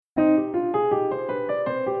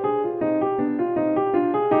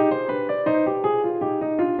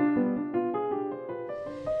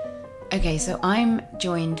Okay, so I'm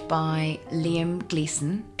joined by Liam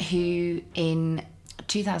Gleeson, who in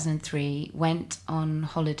 2003 went on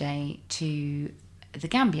holiday to the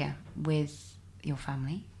Gambia with your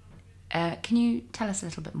family. Can you tell us a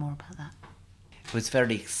little bit more about that? I was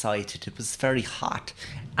very excited. It was very hot,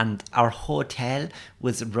 and our hotel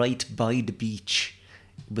was right by the beach.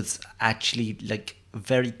 It was actually like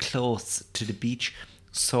very close to the beach,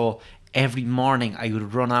 so every morning I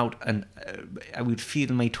would run out and I would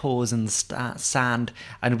feel my toes in the sand,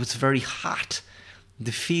 and it was very hot.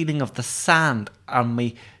 The feeling of the sand on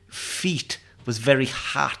my feet was very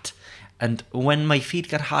hot. And when my feet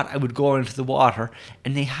got hot, I would go into the water,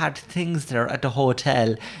 and they had things there at the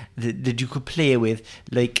hotel that you could play with,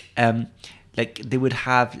 like they would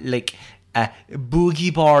have like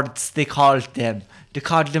boogie boards. They called them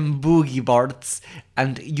boogie boards,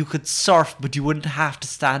 and you could surf, but you wouldn't have to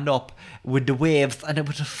stand up with the waves, and it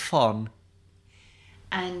was fun.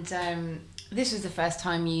 And this was the first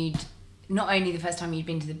time not only the first time you'd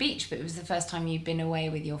been to the beach, but it was the first time you'd been away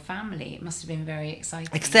with your family. It must have been very exciting.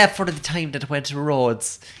 Except for the time that I went to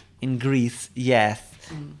Rhodes in Greece, yes.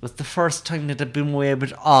 It was the first time that I'd been away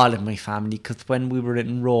with all of my family, because when we were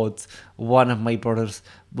in Rhodes, one of my brothers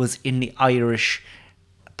was in the Irish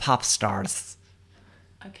pop stars.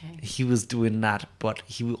 Okay. He was doing that, but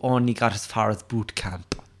he only got as far as boot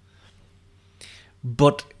camp.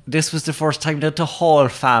 But this was the first time that the whole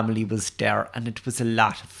family was there, and it was a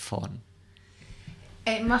lot of fun.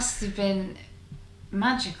 It must have been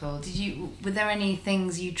magical. Were there any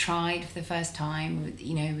things you tried for the first time?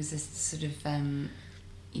 You know, was this sort of,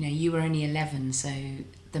 you were only 11, so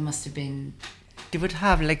there must have been... They would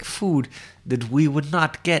have like food that we would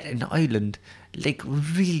not get in Ireland. Like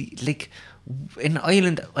really, like in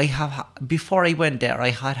Ireland, before I went there, I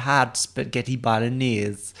had spaghetti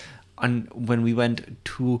bolognese. And when we went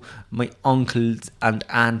to my uncle's and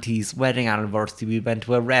auntie's wedding anniversary, we went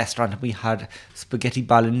to a restaurant and we had spaghetti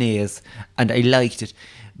bolognese, and I liked it.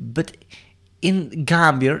 But in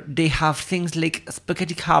Gambia, they have things like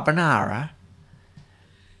spaghetti carbonara.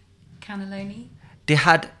 Cannelloni? They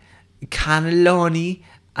had cannelloni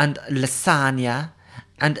and lasagna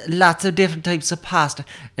and lots of different types of pasta.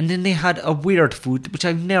 And then they had a weird food, which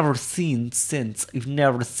I've never seen since. I've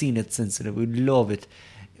never seen it since, and I would love it.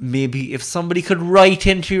 Maybe if somebody could write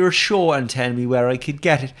into your show and tell me where I could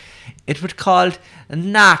get it. It was called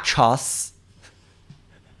nachos.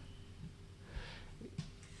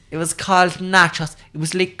 It was called nachos. It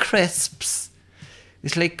was like crisps.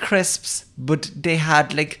 It's like crisps, but they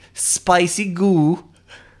had like spicy goo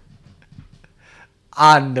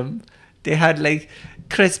on them. They had like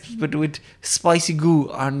crisps, but with spicy goo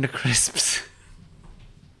on the crisps.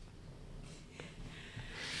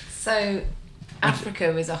 So...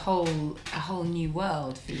 Africa was a whole new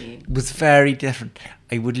world for you. It was very different.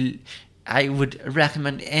 I would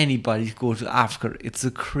recommend anybody to go to Africa. It's a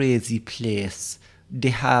crazy place. They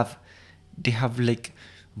have like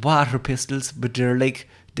water pistols, but they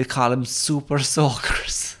call them super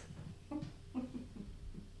soakers.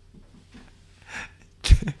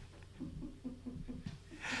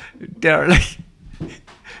 they're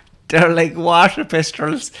like water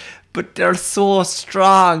pistols, but they're so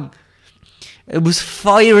strong. It was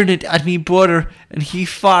firing it at me brother, and he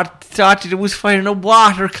thought it was firing a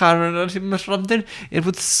water cannon at him or something. It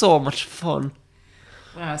was so much fun.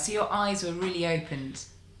 Wow, so your eyes were really opened.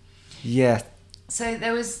 Yeah. So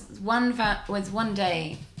there was one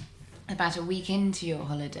day, about a week into your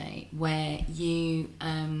holiday, where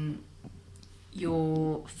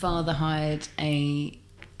your father hired a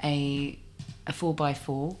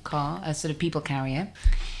 4x4 car, a sort of people carrier.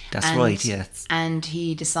 That's right, yes. And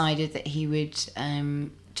he decided that he would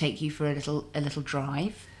take you for a little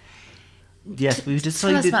drive. Yes, we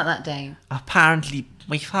decided... Tell us about that day. Apparently,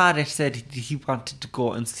 my father said he wanted to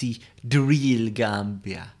go and see the real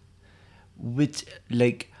Gambia. Which,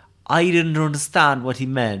 like, I didn't understand what he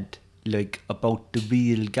meant, like, about the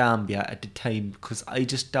real Gambia at the time. Because I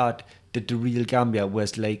just thought that the real Gambia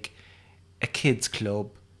was, like, a kids' club.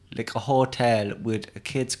 Like, a hotel with a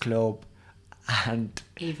kids' club. And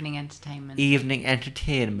evening entertainment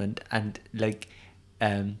and like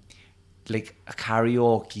a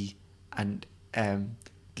karaoke and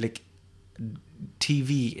like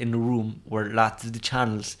TV in the room where lots of the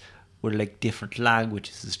channels were like different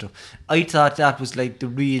languages and stuff. I thought that was like the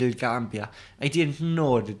real Gambia. I didn't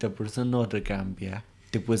know that there was another Gambia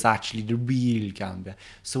that was actually the real Gambia.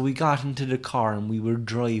 So we got into the car and we were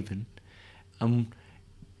driving, and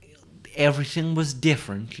everything was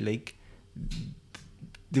different. Like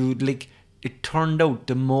it turned out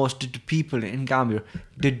that most of the people in Gambia,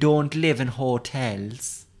 they don't live in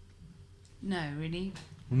hotels. No, really?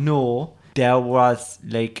 No, there was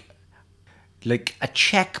like a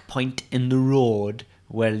checkpoint in the road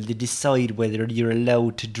where they decide whether you're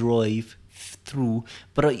allowed to drive through.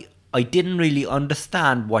 But I didn't really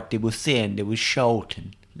understand what they were saying. They were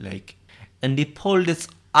shouting, like, and they pulled us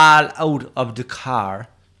all out of the car.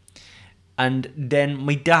 And then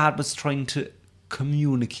my dad was trying to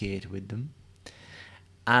communicate with them.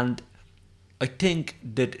 And I think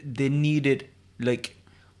that they needed, like,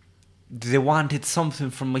 they wanted something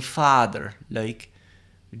from my father, like,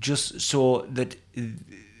 just so that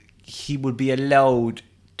he would be allowed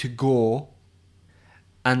to go.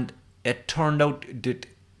 And it turned out that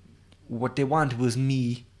what they wanted was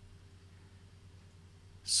me.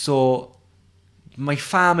 So my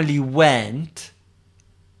family went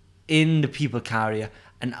in the people carrier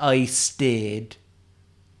and I stayed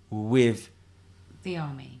with The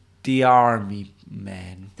army. the army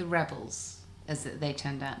men. The rebels, as they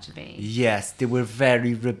turned out to be. Yes, they were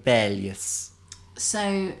very rebellious.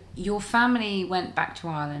 So your family went back to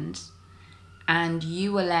Ireland and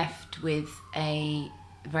you were left with a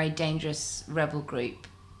very dangerous rebel group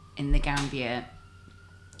in the Gambia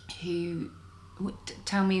who...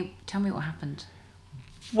 Tell me what happened.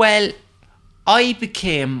 Well, I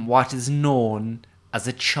became what is known as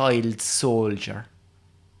a child soldier.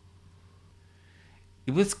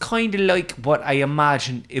 It was kind of like what I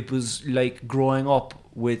imagine it was like growing up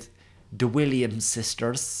with the Williams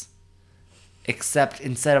sisters, except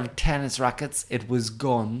instead of tennis rackets, it was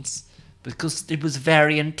guns, because it was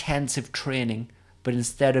very intensive training. But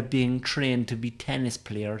instead of being trained to be tennis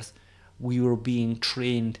players, we were being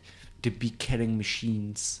trained to be killing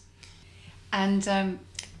machines. And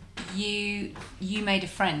you made a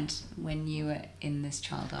friend when you were in this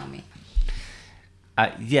child army.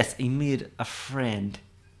 Yes, I made a friend.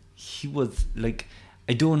 He was like,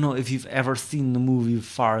 I don't know if you've ever seen the movie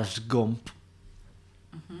Forrest Gump.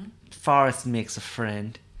 Mm-hmm. Forrest makes a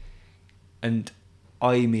friend, and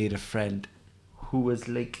I made a friend who was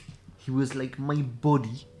like, he was like my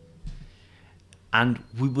buddy, and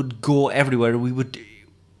we would go everywhere. We would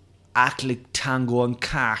act like Tango and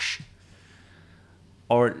Cash,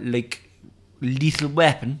 or like Lethal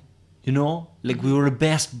Weapon, you know, like we were the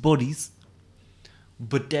best buddies.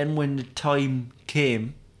 But then when the time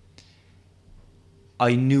came,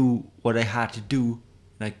 I knew what I had to do,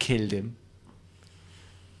 and I killed him.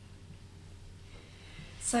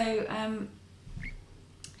 So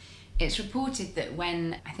it's reported that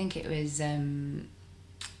when, I think it was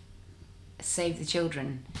Save the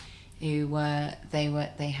Children,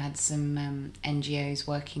 they had some NGOs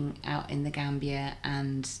working out in the Gambia,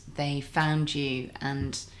 and they found you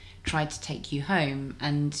and tried to take you home,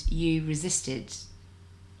 and you resisted.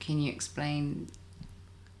 Can you explain?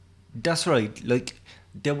 That's right. Like,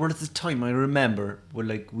 there was a time I remember where,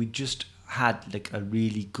 like, we just had like a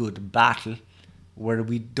really good battle where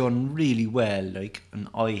we'd done really well, like, and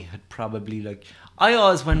I had probably, like, I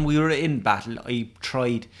always, when we were in battle, I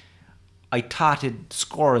totted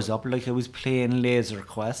scores up like I was playing Laser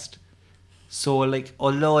Quest. So, like,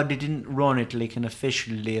 although they didn't run it like an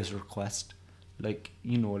official Laser Quest, like,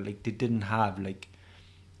 you know, like, they didn't have, like,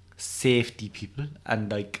 safety people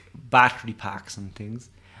and, like, battery packs and things,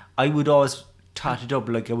 I would always tot it up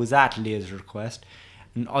like I was at Laser Quest,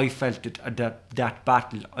 and I felt that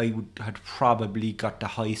battle I had probably got the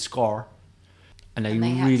high score, and I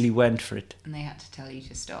really went for it. And they had to tell you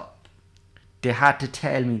to stop. They had to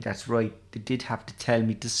tell me, that's right, they did have to tell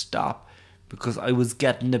me to stop, because I was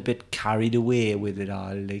getting a bit carried away with it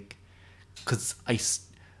all, like, because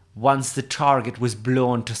once the target was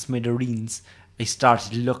blown to smithereens, I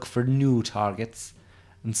started to look for new targets,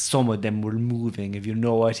 and some of them were moving, if you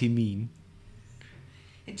know what I mean.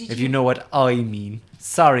 If you know what I mean.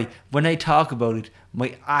 Sorry, when I talk about it,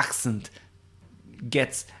 my accent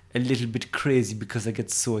gets a little bit crazy because I get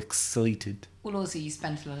so excited. Well, also you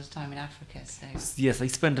spent a lot of time in Africa, so... Yes, I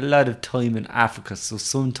spent a lot of time in Africa, so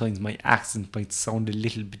sometimes my accent might sound a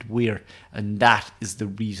little bit weird, and that is the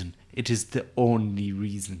reason. It is the only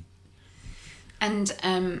reason. And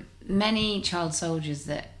many child soldiers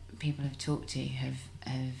that people have talked to have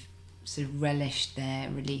sort of relished their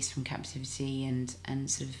release from captivity and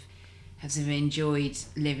sort of enjoyed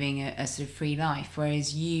living a sort of free life,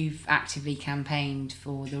 whereas you've actively campaigned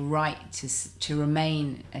for the right to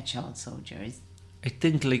remain a child soldier. I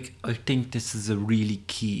think this is a really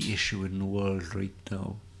key issue in the world right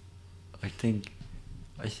now. I think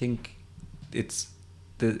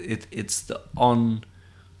we're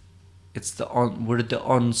the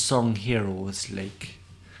unsung heroes, like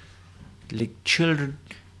children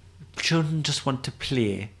just want to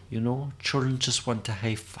play, you know. Children just want to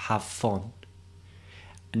have fun,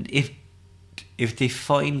 and if if they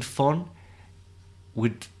find fun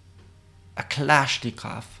with a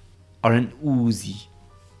Kalashnikov or an Uzi,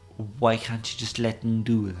 why can't you just let them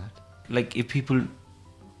do that? Like, if people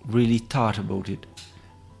really thought about it,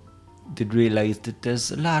 they'd realise that there's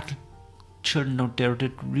a lot of children out there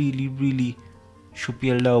that really, really should be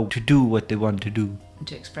allowed to do what they want to do. And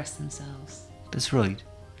to express themselves. That's right.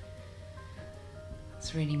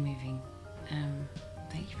 It's really moving.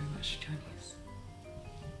 Thank you very much for joining us.